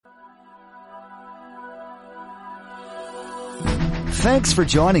Thanks for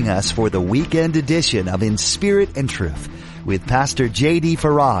joining us for the weekend edition of In Spirit and Truth with Pastor J.D.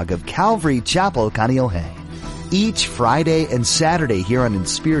 Farag of Calvary Chapel, Kaneohe. Each Friday and Saturday here on In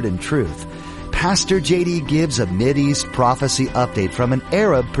Spirit and Truth, Pastor J.D. gives a Mideast prophecy update from an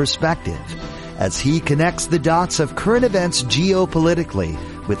Arab perspective as he connects the dots of current events geopolitically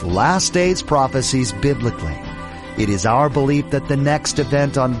with last days prophecies biblically. It is our belief that the next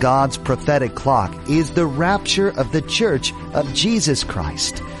event on God's prophetic clock is the rapture of the Church of Jesus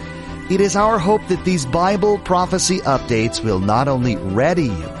Christ. It is our hope that these Bible prophecy updates will not only ready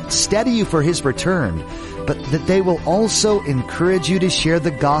you and steady you for His return, but that they will also encourage you to share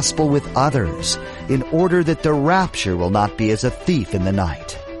the gospel with others in order that the rapture will not be as a thief in the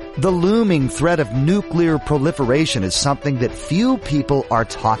night. The looming threat of nuclear proliferation is something that few people are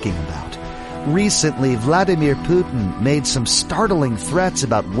talking about. Recently, Vladimir Putin made some startling threats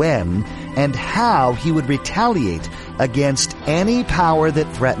about when and how he would retaliate against any power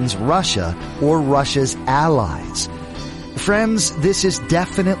that threatens Russia or Russia's allies. Friends, this is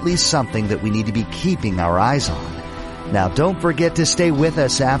definitely something that we need to be keeping our eyes on. Now, don't forget to stay with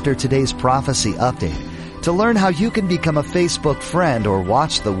us after today's prophecy update to learn how you can become a Facebook friend or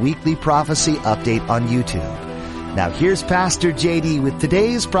watch the weekly prophecy update on YouTube. Now here's Pastor J.D. with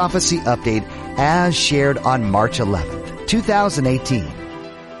today's prophecy update as shared on March 11th, 2018.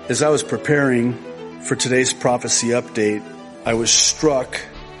 As I was preparing for today's prophecy update, I was struck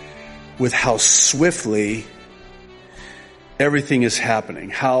with how swiftly everything is happening,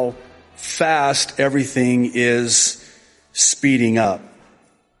 how fast everything is speeding up.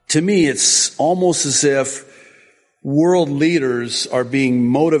 To me, it's almost as if world leaders are being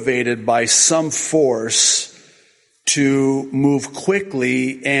motivated by some force to move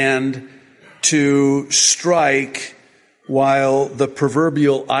quickly and to strike while the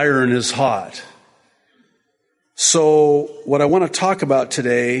proverbial iron is hot. So what I want to talk about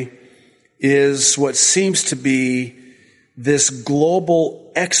today is what seems to be this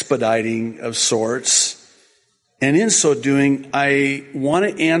global expediting of sorts. And in so doing, I want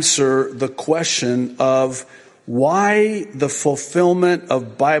to answer the question of why the fulfillment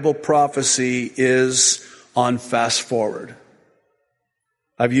of Bible prophecy is on fast forward.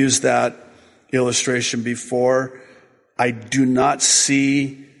 I've used that illustration before. I do not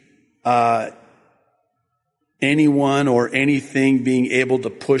see anyone or anything being able to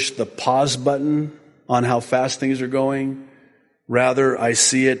push the pause button on how fast things are going. Rather, I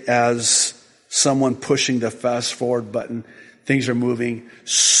see it as someone pushing the fast forward button. Things are moving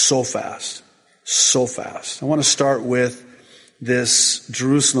so fast, so fast. I want to start with this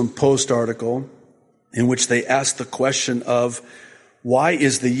Jerusalem Post article in which they asked the question of why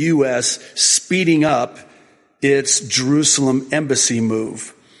is the U.S. speeding up its Jerusalem embassy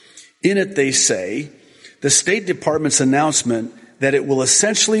move? In it, they say, the State Department's announcement that it will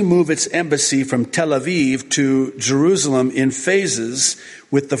essentially move its embassy from Tel Aviv to Jerusalem in phases,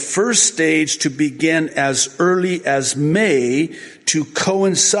 with the first stage to begin as early as May to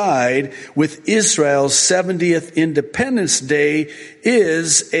coincide with Israel's 70th Independence Day,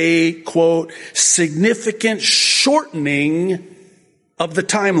 is a, quote, significant shortening of the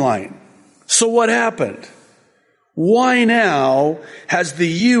timeline. So what happened? Why now has the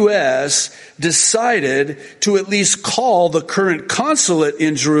U.S. decided to at least call the current consulate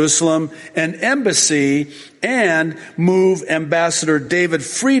in Jerusalem an embassy and move Ambassador David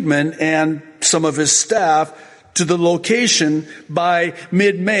Friedman and some of his staff to the location by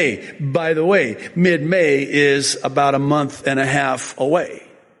mid-May? By the way, mid-May is about a month and a half away.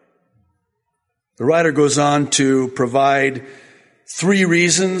 The writer goes on to provide 3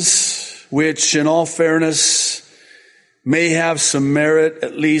 reasons, which in all fairness may have some merit,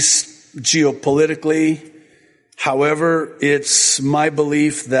 at least geopolitically. However, it's my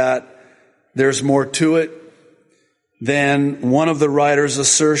belief that there's more to it than one of the writer's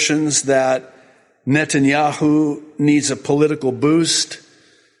assertions that Netanyahu needs a political boost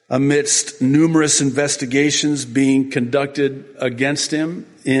amidst numerous investigations being conducted against him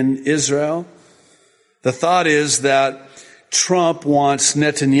in Israel. The thought is that Trump wants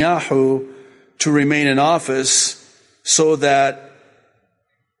Netanyahu to remain in office so that,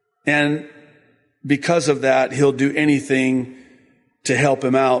 and because of that, he'll do anything to help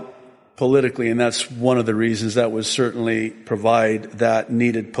him out politically. And that's one of the reasons that would certainly provide that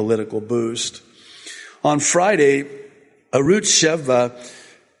needed political boost. On Friday, Arutz Sheva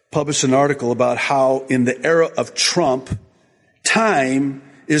published an article about how in the era of Trump, time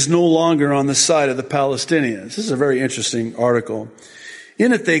is no longer on the side of the Palestinians. This is a very interesting article.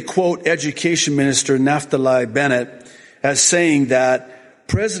 In it, they quote Education Minister Naftali Bennett as saying that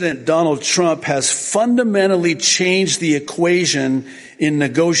President Donald Trump has fundamentally changed the equation in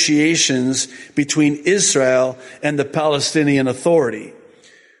negotiations between Israel and the Palestinian Authority.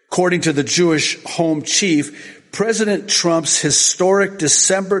 According to the Jewish Home Chief, President Trump's historic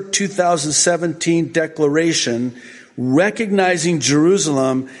December 2017 declaration recognizing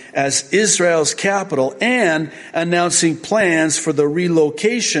Jerusalem as Israel's capital and announcing plans for the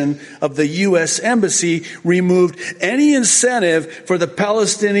relocation of the U.S. Embassy removed any incentive for the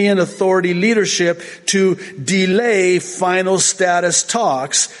Palestinian Authority leadership to delay final status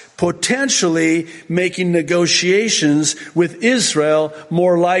talks, potentially making negotiations with Israel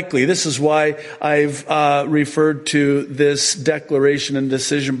more likely. This is why I've referred to this declaration and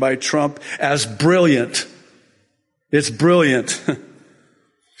decision by Trump as brilliant. It's brilliant.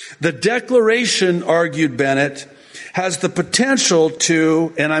 The declaration, argued Bennett, has the potential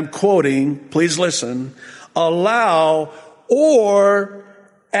to, and I'm quoting, please listen, allow or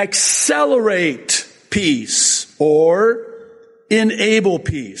accelerate peace or enable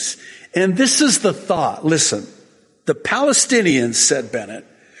peace. And this is the thought. Listen, the Palestinians, said Bennett,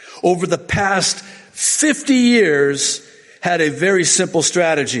 over the past 50 years had a very simple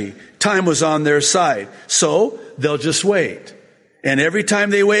strategy. Time was on their side. So they'll just wait. And every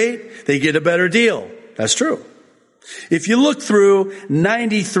time they wait, they get a better deal. That's true. If you look through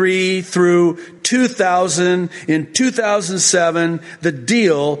 93 through 2000, in 2007, the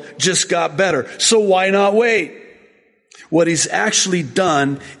deal just got better. So why not wait? What he's actually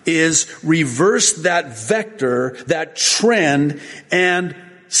done is reverse that vector, that trend, and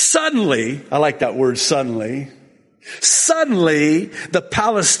suddenly, I like that word suddenly, the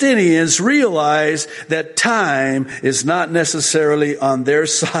Palestinians realize that time is not necessarily on their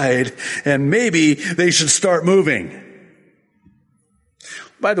side and maybe they should start moving.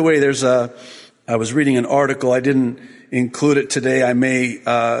 By the way, I was reading an article. I didn't include it today. I may, in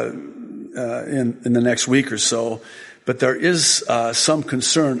the next week or so. But there is some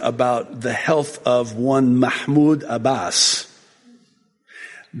concern about the health of one Mahmoud Abbas.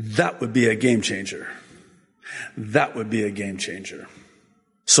 That would be a game changer. That would be a game changer.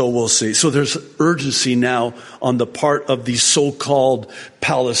 So we'll see. So there's urgency now on the part of these so-called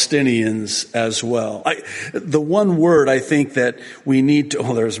Palestinians as well. The one word I think that we need to,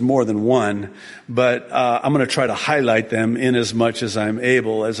 well, there's more than one, but I'm going to try to highlight them in as much as I'm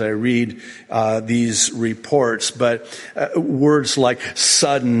able as I read these reports. But words like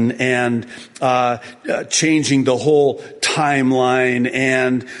sudden and changing the whole timeline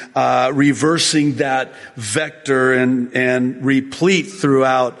and reversing that vector and replete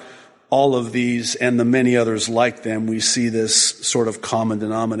throughout all of these and the many others like them, we see this sort of common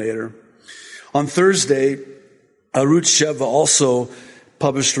denominator. On Thursday, Arutz Sheva also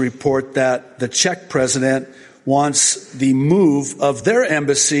published a report that the Czech president wants the move of their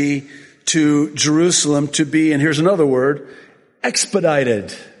embassy to Jerusalem to be, and here's another word,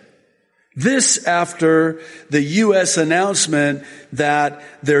 expedited. This after the U.S. announcement that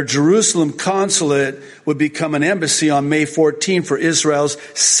their Jerusalem consulate would become an embassy on May 14 for Israel's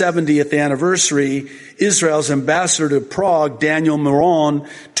 70th anniversary. Israel's ambassador to Prague, Daniel Miron,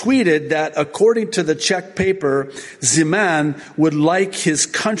 tweeted that according to the Czech paper, Zeman would like his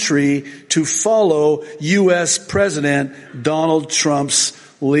country to follow U.S. President Donald Trump's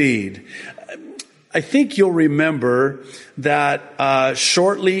lead. I think you'll remember that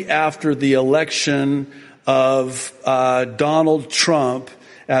shortly after the election of Donald Trump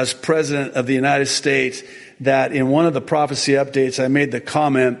as president of the United States, that in one of the prophecy updates I made the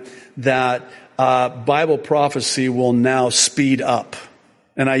comment that Bible prophecy will now speed up.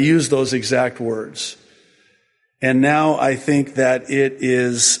 And I use those exact words. And now I think that it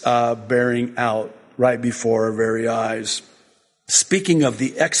is bearing out right before our very eyes. Speaking of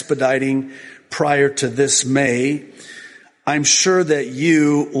the expediting prior to this May, I'm sure that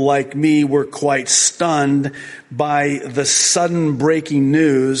you, like me, were quite stunned by the sudden breaking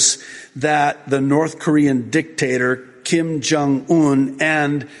news that the North Korean dictator Kim Jong-un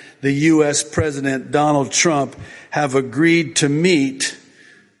and the U.S. President Donald Trump have agreed to meet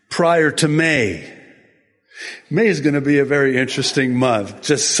prior to May. May is going to be a very interesting month,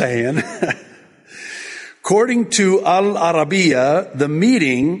 just saying. According to Al Arabiya, the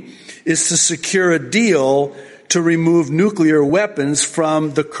meeting is to secure a deal to remove nuclear weapons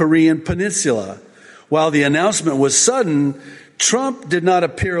from the Korean peninsula. While the announcement was sudden, Trump did not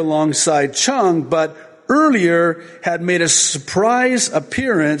appear alongside Chung, but earlier had made a surprise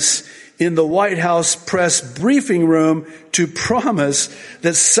appearance in the White House press briefing room to promise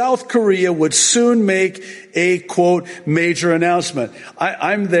that South Korea would soon make a, quote, major announcement.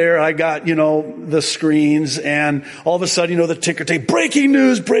 I'm there. I got, the screens, and all of a sudden, the ticker tape, breaking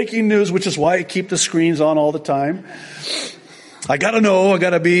news, which is why I keep the screens on all the time. I gotta know, I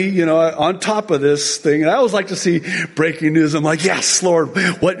gotta be, on top of this thing. And I always like to see breaking news. I'm like, yes, Lord,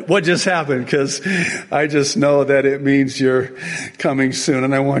 what just happened? Because I just know that it means you're coming soon,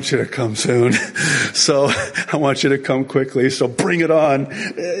 and I want you to come soon. So I want you to come quickly. So bring it on.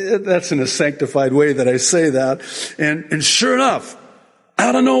 That's in a sanctified way that I say that. And sure enough,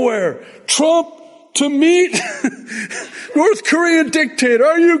 out of nowhere, Trump to meet North Korean dictator.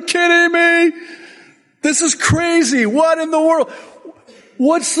 Are you kidding me? This is crazy. What in the world?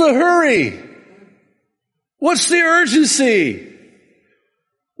 What's the hurry? What's the urgency?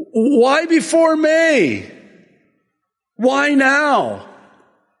 Why before May? Why now?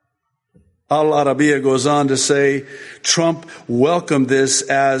 Al-Arabiya goes on to say, Trump welcomed this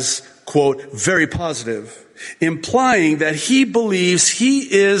as, quote, very positive, implying that he believes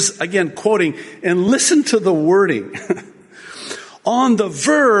he is, again, quoting, and listen to the wording, on the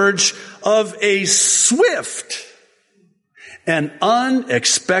verge of a swift and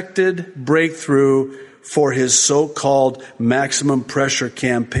unexpected breakthrough for his so-called maximum pressure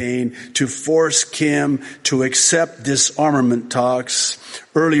campaign to force Kim to accept disarmament talks.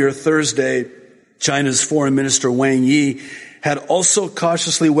 Earlier Thursday, China's Foreign Minister Wang Yi had also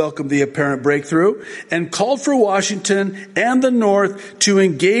cautiously welcomed the apparent breakthrough and called for Washington and the North to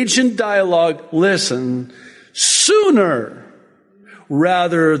engage in dialogue, listen, sooner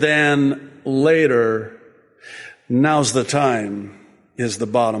rather than later. Now's the time is the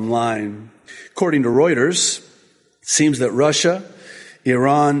bottom line. According to Reuters, it seems that Russia,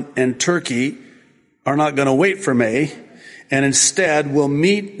 Iran, and Turkey are not going to wait for May, and instead will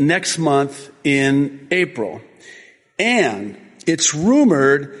meet next month in April. And it's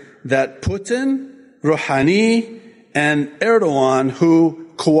rumored that Putin, Rouhani, and Erdogan, who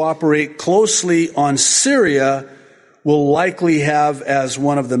cooperate closely on Syria, will likely have as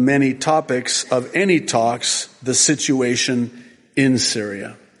one of the many topics of any talks the situation in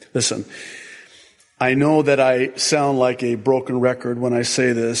Syria. Listen, I know that I sound like a broken record when I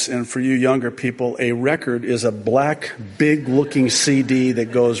say this, and for you younger people, a record is a black, big-looking CD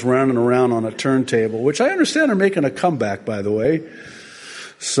that goes round and around on a turntable, which I understand are making a comeback, by the way.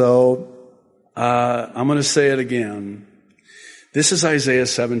 So I'm going to say it again. This is Isaiah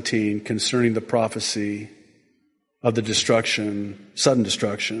 17 concerning the prophecy of the sudden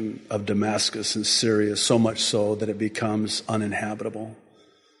destruction of Damascus and Syria, so much so that it becomes uninhabitable.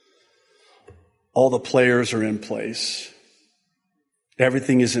 All the players are in place.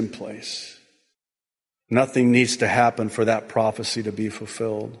 Everything is in place. Nothing needs to happen for that prophecy to be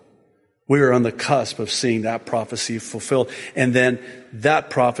fulfilled. We are on the cusp of seeing that prophecy fulfilled. And then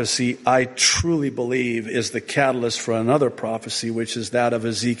that prophecy, I truly believe, is the catalyst for another prophecy, which is that of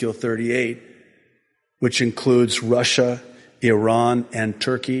Ezekiel 38, which includes Russia, Iran, and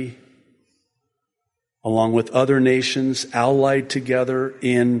Turkey, along with other nations allied together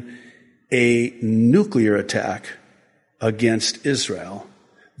in a nuclear attack against Israel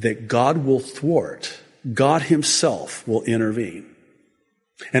that God will thwart. God himself will intervene.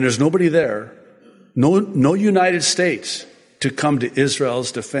 And there's nobody there, no United States to come to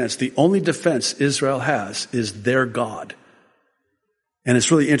Israel's defense. The only defense Israel has is their God. And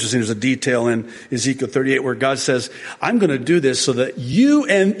it's really interesting. There's a detail in Ezekiel 38 where God says, I'm going to do this so that you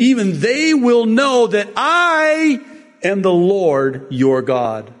and even they will know that I am the Lord your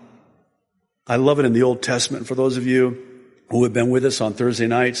God. I love it in the Old Testament. For those of you who have been with us on Thursday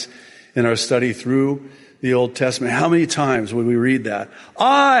nights in our study through the Old Testament, how many times would we read that?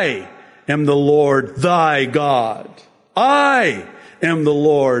 I am the Lord thy God. I am the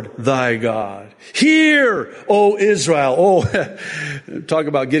Lord thy God. Hear, O Israel. Oh, talk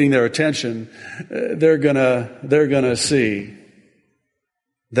about getting their attention. They're gonna see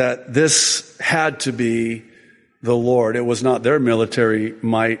that this had to be the Lord. It was not their military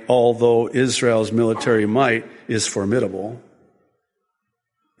might, although Israel's military might is formidable.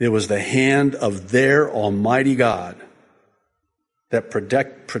 It was the hand of their Almighty God that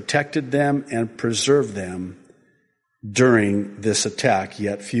protected them and preserved them during this attack,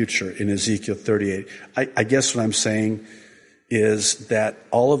 yet future, in Ezekiel 38. I guess what I'm saying is that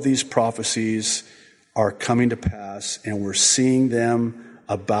all of these prophecies are coming to pass, and we're seeing them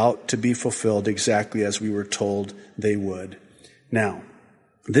about to be fulfilled exactly as we were told they would. Now,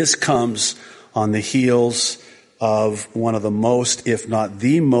 this comes on the heels of one of the most, if not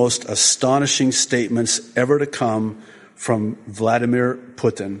the most, astonishing statements ever to come from Vladimir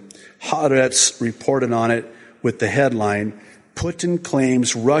Putin. Haaretz reported on it with the headline, Putin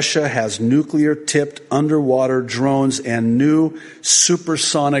claims Russia has nuclear-tipped underwater drones and new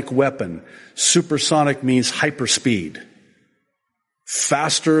supersonic weapon. Supersonic means hyperspeed.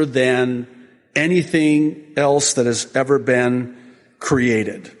 Faster than anything else that has ever been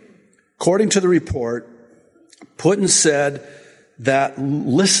created. According to the report, Putin said that,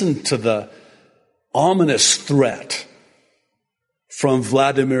 listen to the ominous threat from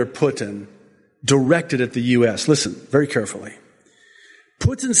Vladimir Putin directed at the U.S. Listen very carefully.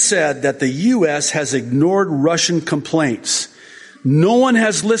 Putin said that the U.S. has ignored Russian complaints. No one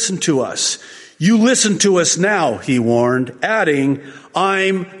has listened to us. You listen to us now, he warned, adding,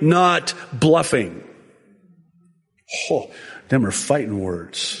 I'm not bluffing. Oh, them are fighting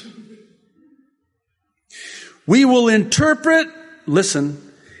words. We will interpret, listen,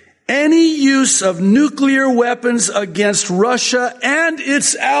 any use of nuclear weapons against Russia and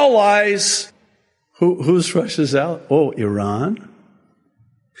its allies. Who's Russia's ally? Oh, Iran.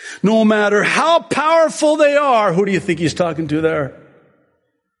 No matter how powerful they are, who do you think he's talking to there?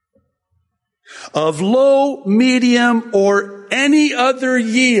 Of low, medium, or any other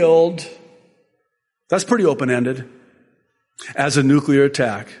yield. That's pretty open-ended. As a nuclear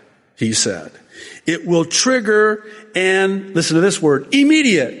attack, he said. It will trigger and, listen to this word,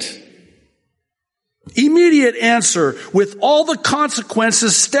 immediate answer with all the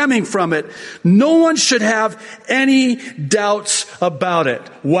consequences stemming from it. No one should have any doubts about it.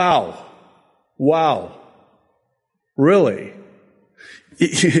 Wow. Really?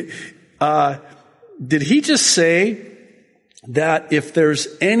 Did he just say that if there's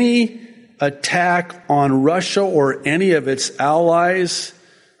any attack on Russia or any of its allies,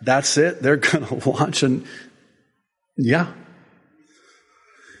 that's it? They're going to launch an... Yeah.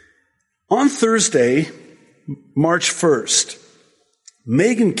 On Thursday, March 1st,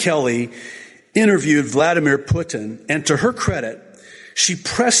 Megyn Kelly interviewed Vladimir Putin, and to her credit, she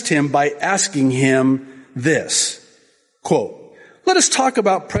pressed him by asking him this, quote, let us talk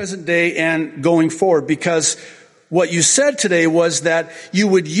about present day and going forward, because what you said today was that you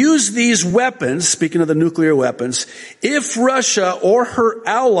would use these weapons, speaking of the nuclear weapons, if Russia or her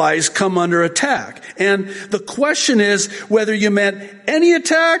allies come under attack. And the question is whether you meant any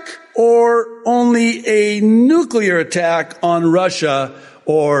attack or only a nuclear attack on Russia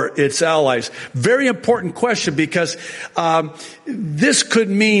or its allies. Very important question, because this could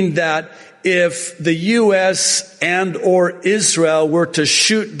mean that if the U.S. and or Israel were to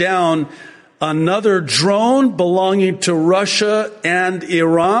shoot down another drone belonging to Russia and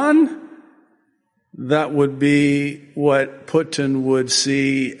Iran, that would be what Putin would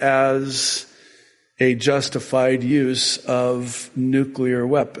see as a justified use of nuclear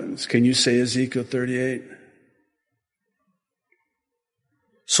weapons. Can you say Ezekiel 38?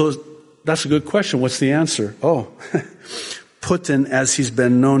 So that's a good question. What's the answer? Oh, Putin, as he's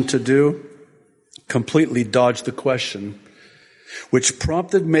been known to do, completely dodged the question, which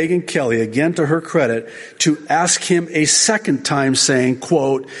prompted Megyn Kelly, again to her credit, to ask him a second time saying,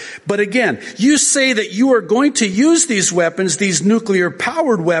 quote, but again, you say that you are going to use these weapons, these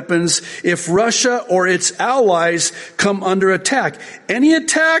nuclear-powered weapons, if Russia or its allies come under attack. Any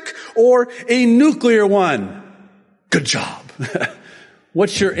attack or a nuclear one? Good job.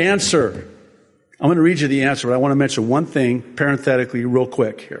 What's your answer? I'm going to read you the answer, but I want to mention one thing parenthetically real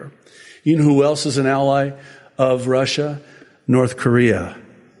quick here. You know who else is an ally of Russia? North Korea.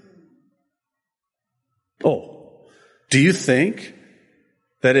 Oh, do you think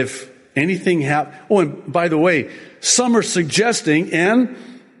that if anything happened... Oh, and by the way, some are suggesting, and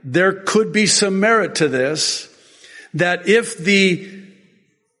there could be some merit to this, that if the...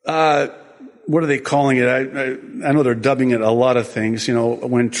 what are they calling it? I know they're dubbing it a lot of things. You know,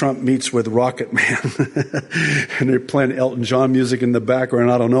 when Trump meets with Rocket Man and they're playing Elton John music in the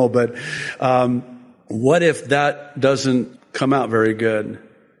background, I don't know. But what if that doesn't come out very good?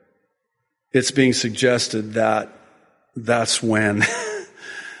 It's being suggested that that's when,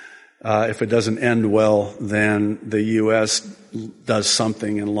 if it doesn't end well, then the U.S. does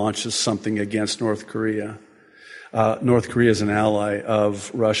something and launches something against North Korea. North Korea is an ally of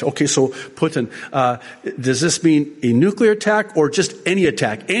Russia. Okay, so Putin, does this mean a nuclear attack or just any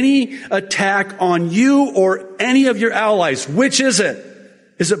attack? Any attack on you or any of your allies? Which is it?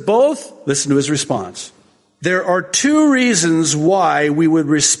 Is it both? Listen to his response. There are two reasons why we would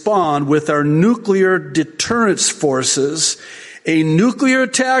respond with our nuclear deterrence forces: a nuclear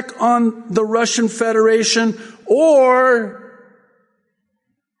attack on the Russian Federation or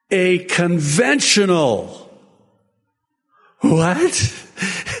a conventional. What?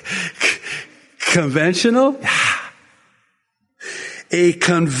 Conventional? a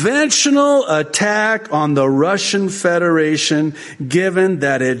conventional attack on the Russian Federation, given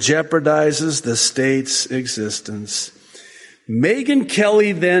that it jeopardizes the state's existence. Megyn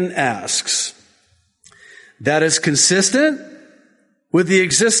Kelly then asks, that is consistent with the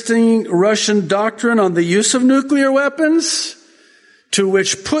existing Russian doctrine on the use of nuclear weapons? To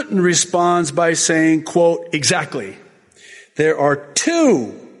which Putin responds by saying, quote, exactly. There are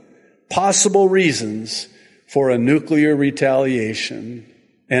two possible reasons for a nuclear retaliation,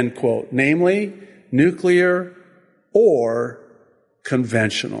 end quote. Namely, nuclear or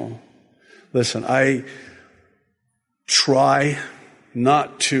conventional. Listen, I try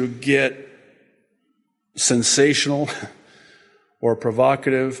not to get sensational or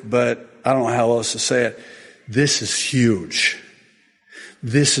provocative, but I don't know how else to say it. This is huge.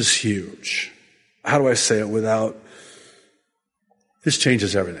 This is huge. How do I say it without... This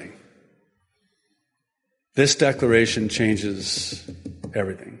changes everything. This declaration changes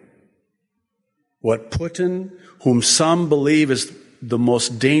everything. What Putin, whom some believe is the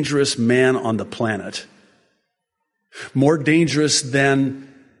most dangerous man on the planet, more dangerous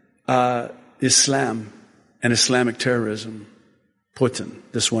than Islam and Islamic terrorism, Putin,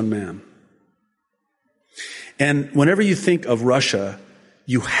 this one man. And whenever you think of Russia,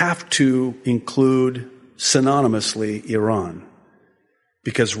 you have to include synonymously Iran.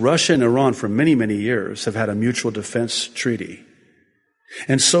 Because Russia and Iran for many, many years have had a mutual defense treaty.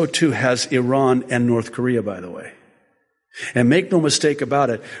 And so too has Iran and North Korea, by the way. And make no mistake about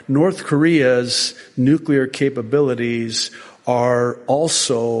it, North Korea's nuclear capabilities are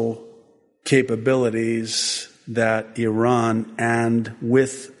also capabilities that Iran and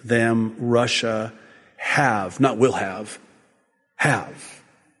with them Russia have, not will have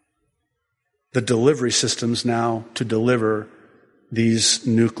the delivery systems now to deliver these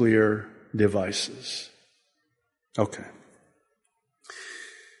nuclear devices. Okay.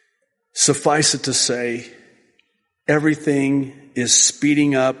 Suffice it to say, everything is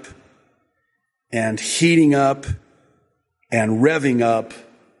speeding up and heating up and revving up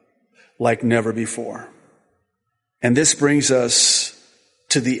like never before. And this brings us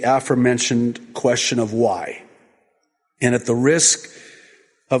to the aforementioned question of why. And at the risk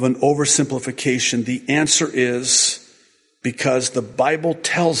of an oversimplification, the answer is because the Bible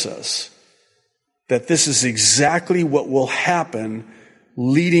tells us that this is exactly what will happen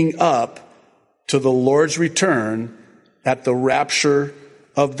leading up to the Lord's return at the rapture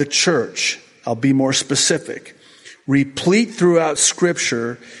of the church. I'll be more specific. Replete throughout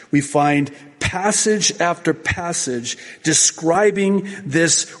Scripture, we find passage after passage describing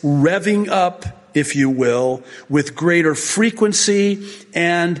this revving up, if you will, with greater frequency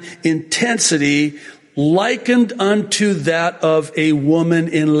and intensity, likened unto that of a woman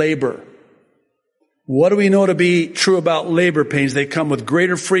in labor. What do we know to be true about labor pains? They come with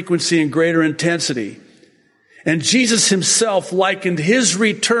greater frequency and greater intensity. And Jesus himself likened his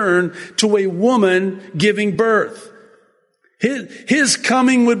return to a woman giving birth. His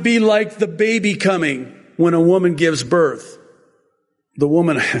coming would be like the baby coming when a woman gives birth. The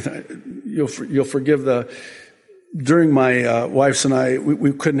woman, you'll forgive during my wife's and I,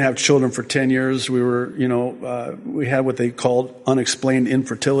 we couldn't have children for 10 years. We were, we had what they called unexplained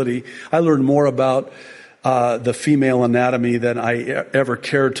infertility. I learned more about the female anatomy than I ever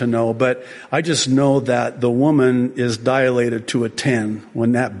cared to know, but I just know that the woman is dilated to a 10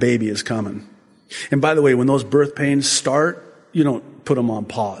 when that baby is coming. And by the way, when those birth pains start, you don't put them on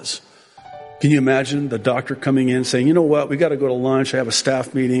pause. Can you imagine the doctor coming in saying, you know what, we got to go to lunch. I have a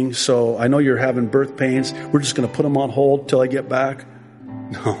staff meeting, so I know you're having birth pains. We're just going to put them on hold till I get back.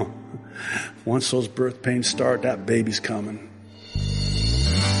 No. Once those birth pains start, that baby's coming.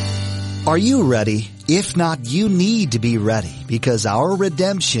 Are you ready? If not, you need to be ready because our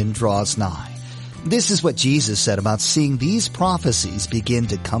redemption draws nigh. This is what Jesus said about seeing these prophecies begin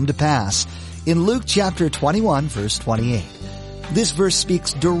to come to pass in Luke chapter 21, verse 28. This verse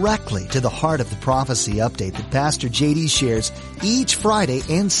speaks directly to the heart of the prophecy update that Pastor JD shares each Friday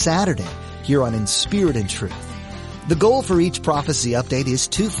and Saturday here on In Spirit and Truth. The goal for each prophecy update is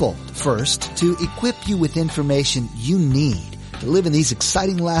twofold. First, to equip you with information you need to live in these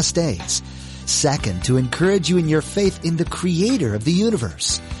exciting last days. Second, to encourage you in your faith in the Creator of the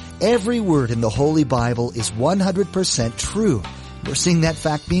universe. Every word in the Holy Bible is 100% true. We're seeing that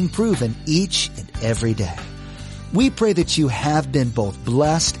fact being proven each and every day. We pray that you have been both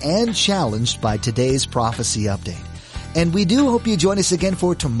blessed and challenged by today's prophecy update. And we do hope you join us again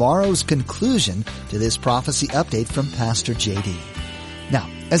for tomorrow's conclusion to this prophecy update from Pastor JD. Now,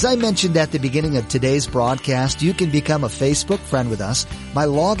 As I mentioned at the beginning of today's broadcast, you can become a Facebook friend with us by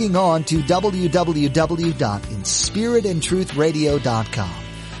logging on to www.inspiritandtruthradio.com.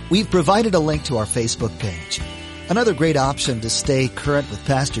 We've provided a link to our Facebook page. Another great option to stay current with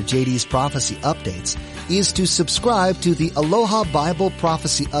Pastor JD's prophecy updates is to subscribe to the Aloha Bible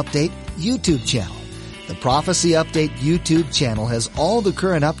Prophecy Update YouTube channel. The Prophecy Update YouTube channel has all the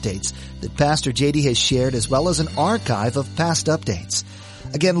current updates that Pastor JD has shared, as well as an archive of past updates.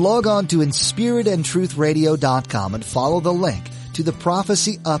 Again, log on to inspiritandtruthradio.com and follow the link to the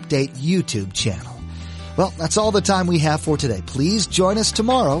Prophecy Update YouTube channel. Well, that's all the time we have for today. Please join us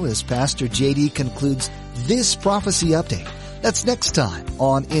tomorrow as Pastor JD concludes this prophecy update. That's next time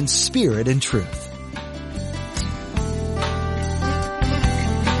on In Spirit and Truth.